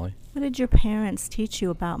thinking, Molly? What did your parents teach you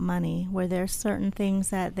about money? Were there certain things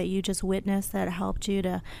that you just witnessed that helped you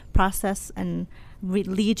to process and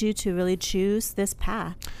lead you to really choose this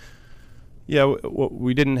path? Yeah,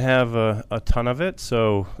 we didn't have a ton of it,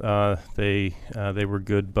 so they were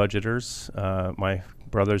good budgeters. My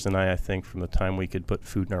brothers and I think from the time we could put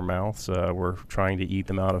food in our mouths, were trying to eat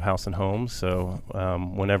them out of house and home. So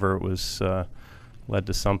whenever it was led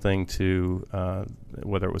to something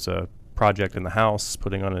whether it was a project in the house,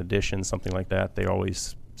 putting on an addition, something like that, they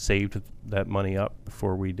always saved that money up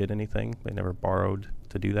before we did anything. They never borrowed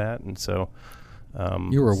to do that, and so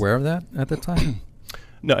you were aware of that at the time?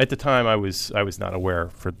 No, at the time I was not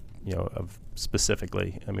aware of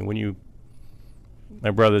specifically. I mean,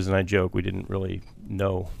 my brothers and I joke, we didn't really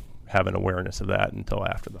have an awareness of that until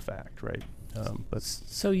after the fact, right? But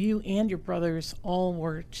so you and your brothers all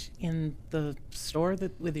worked in the store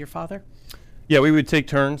with your father? yeah, we would take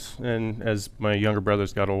turns, and as my younger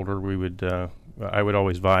brothers got older, I would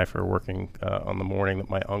always vie for working on the morning that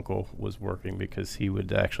my uncle was working, because he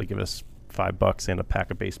would actually give us $5 and a pack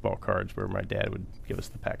of baseball cards, where my dad would give us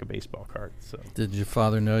the pack of baseball cards. So did your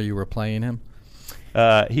father know you were playing him?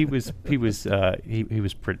 He was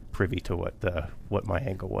privy to what my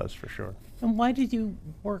angle was, for sure. And why did you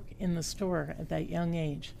work in the store at that young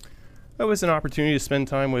age? It was an opportunity to spend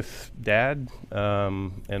time with Dad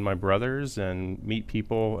and my brothers and meet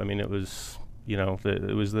people. I mean, it was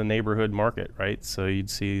it was the neighborhood market, right? So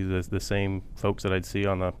you'd see the same folks that I'd see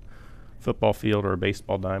on the football field or a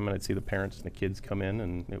baseball diamond. I'd see the parents and the kids come in,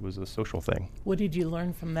 and it was a social thing. What did you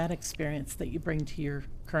learn from that experience that you bring to your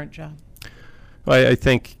current job? Well, I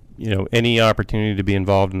think any opportunity to be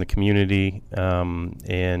involved in the community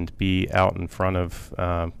and be out in front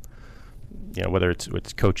of whether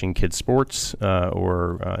it's coaching kids sports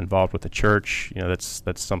or involved with the church,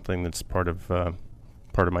 that's something that's part of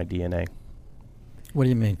my DNA. What do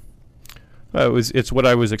you mean? It's what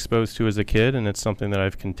I was exposed to as a kid, and it's something that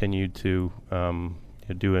I've continued to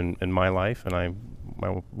do in my life. And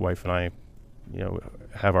my wife and I,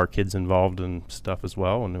 have our kids involved in stuff as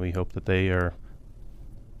well, and we hope that they are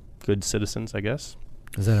good citizens, I guess.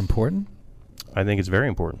 Is that important? I think it's very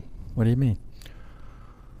important. What do you mean?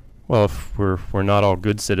 Well, if we're not all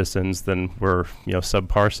good citizens, then we're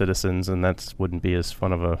subpar citizens, and that wouldn't be as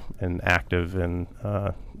fun of an active and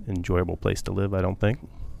enjoyable place to live, I don't think.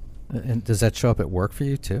 And does that show up at work for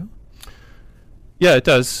you too? Yeah, it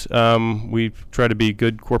does. We try to be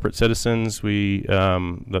good corporate citizens. We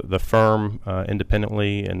the firm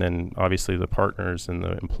independently, and then obviously the partners and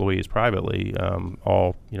the employees privately,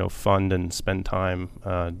 all fund and spend time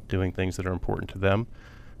doing things that are important to them,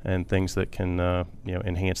 and things that can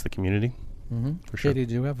enhance the community. Mm-hmm. For sure. Katie,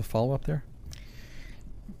 do you have a follow-up there?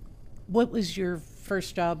 What was your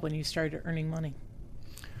first job when you started earning money?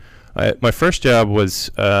 My first job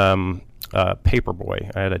was paper boy.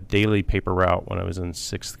 I had a daily paper route when I was in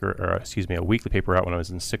a weekly paper route when I was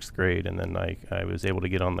in 6th grade, and then I was able to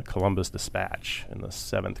get on the Columbus Dispatch in the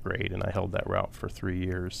 7th grade, and I held that route for 3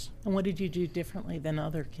 years. And what did you do differently than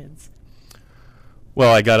other kids?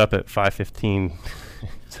 Well, I got up at 5:15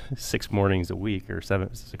 6 mornings a week, or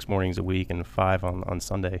 6 mornings a week, and 5 on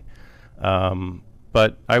Sunday.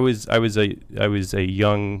 But I was a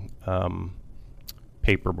young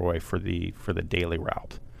paper boy for the daily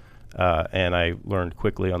route. And I learned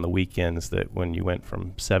quickly on the weekends that when you went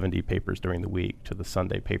from 70 papers during the week to the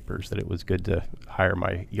Sunday papers, that it was good to hire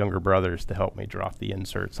my younger brothers to help me drop the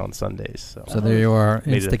inserts on Sundays. So there you are,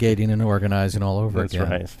 instigating and organizing all over again.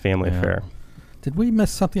 That's right, family affair. Did we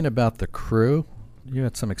miss something about the crew? You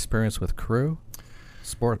had some experience with crew,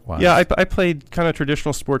 sport-wise. Yeah, I played kind of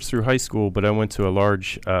traditional sports through high school, but I went to a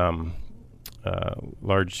large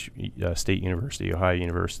state university, Ohio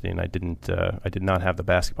University, and I did not have the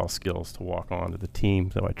basketball skills to walk on to the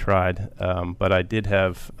team, though I tried. But I did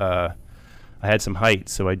have, I had some height,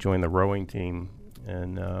 so I joined the rowing team.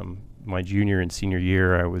 And my junior and senior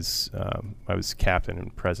year, I was captain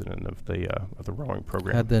and president of the rowing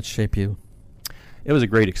program. How'd that shape you? It was a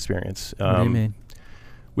great experience. What do you mean?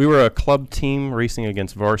 We were a club team racing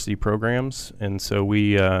against varsity programs, and so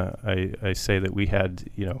we, I say that we had,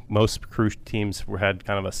 most crew teams had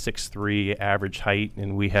kind of a 6'3" average height,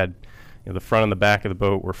 and we had, the front and the back of the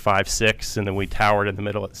boat were 5'6", and then we towered in the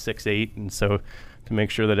middle at 6'8", and so to make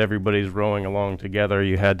sure that everybody's rowing along together,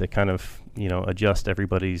 you had to kind of, adjust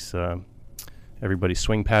everybody's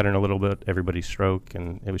swing pattern a little bit, everybody's stroke,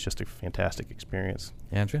 and it was just a fantastic experience.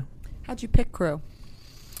 Andrea? How'd you pick crew?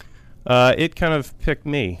 It kind of picked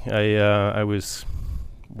me. I was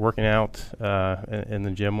working out in the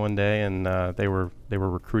gym one day, and they were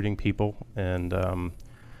recruiting people, and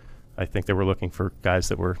I think they were looking for guys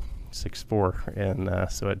that were 6'4",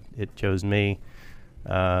 and so it chose me.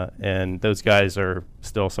 And those guys are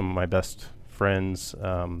still some of my best friends.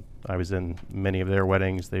 I was in many of their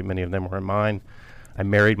weddings. Many of them were in mine. I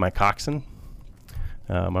married my coxswain.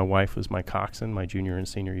 My wife was my coxswain my junior and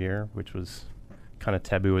senior year, which was kind of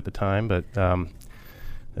taboo at the time, but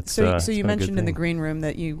it's so you mentioned in the green room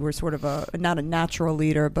that you were sort of not a natural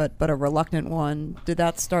leader, but a reluctant one. Did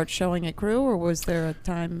that start showing at crew, or was there a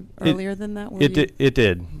time earlier than that? It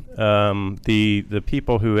did. The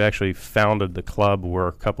people who actually founded the club were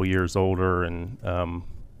a couple years older, and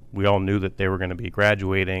we all knew that they were going to be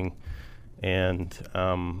graduating, and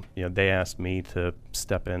they asked me to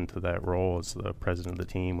step into that role as the president of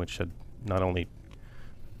the team, which had not only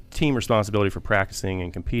team responsibility for practicing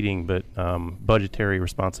and competing, but budgetary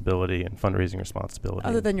responsibility and fundraising responsibility.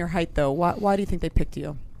 Other than your height, though, why do you think they picked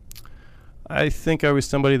you? I think I was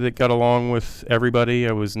somebody that got along with everybody.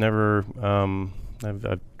 I was never.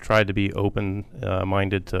 I've tried to be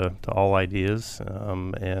open-minded to all ideas,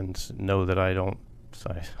 and know that I'm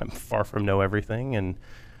far from know everything. And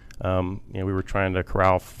we were trying to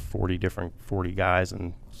corral 40 guys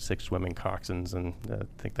and 6 women coxswains, and I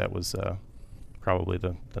think that was probably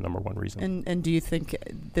the number one reason. And do you think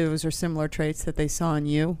those are similar traits that they saw in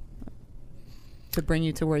you to bring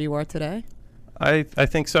you to where you are today? I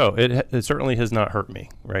think so. It certainly has not hurt me,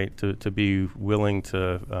 right? To be willing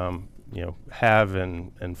to have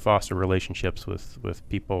and foster relationships with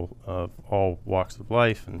people of all walks of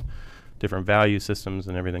life and different value systems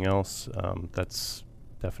and everything else. That's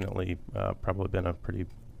definitely probably been a pretty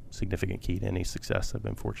significant key to any success I've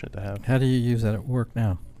been fortunate to have. How do you use that at work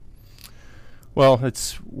now? Well,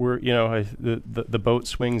 the boat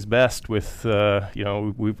swings best with I've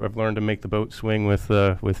learned to make the boat swing with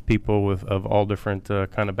people of all different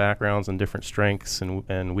kind of backgrounds and different strengths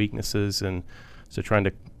and weaknesses, and so trying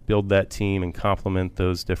to build that team and complement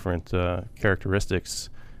those different characteristics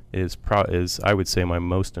is I would say my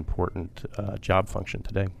most important job function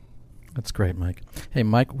today. That's great, Mike. Hey,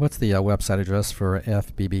 Mike, what's the website address for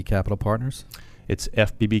FBB Capital Partners? It's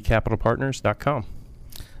fbbcapitalpartners.com.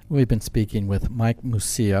 We've been speaking with Mike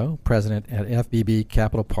Muscio, president at FBB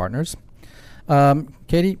Capital Partners.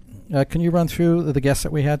 Katie, can you run through the guests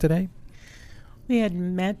that we had today? We had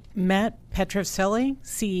Matt Petrocelli,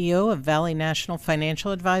 CEO of Valley National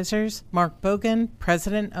Financial Advisors, Mark Bogan,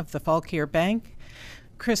 president of the Fauquier Bank,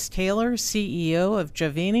 Chris Taylor, CEO of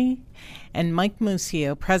Giovini, and Mike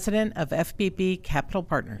Muscio, president of FBB Capital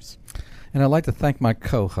Partners. And I'd like to thank my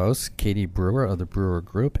co-hosts, Katie Brewer of the Brewer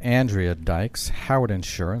Group, Andrea Dykes, Howard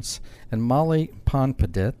Insurance, and Molly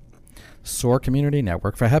Ponpadit, SOAR Community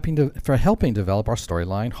Network, for helping develop our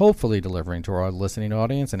storyline, hopefully delivering to our listening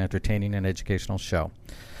audience an entertaining and educational show.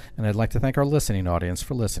 And I'd like to thank our listening audience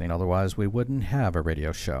for listening, otherwise we wouldn't have a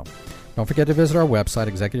radio show. Don't forget to visit our website,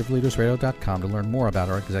 executiveleadersradio.com, to learn more about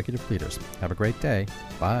our executive leaders. Have a great day.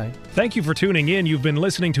 Bye. Thank you for tuning in. You've been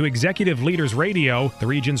listening to Executive Leaders Radio, the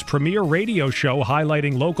region's premier radio show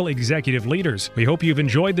highlighting local executive leaders. We hope you've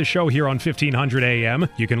enjoyed the show here on 1500 AM.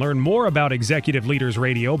 You can learn more about Executive Leaders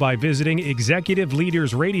Radio by visiting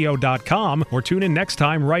executiveleadersradio.com or tune in next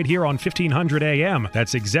time right here on 1500 AM.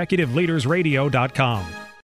 That's executiveleadersradio.com.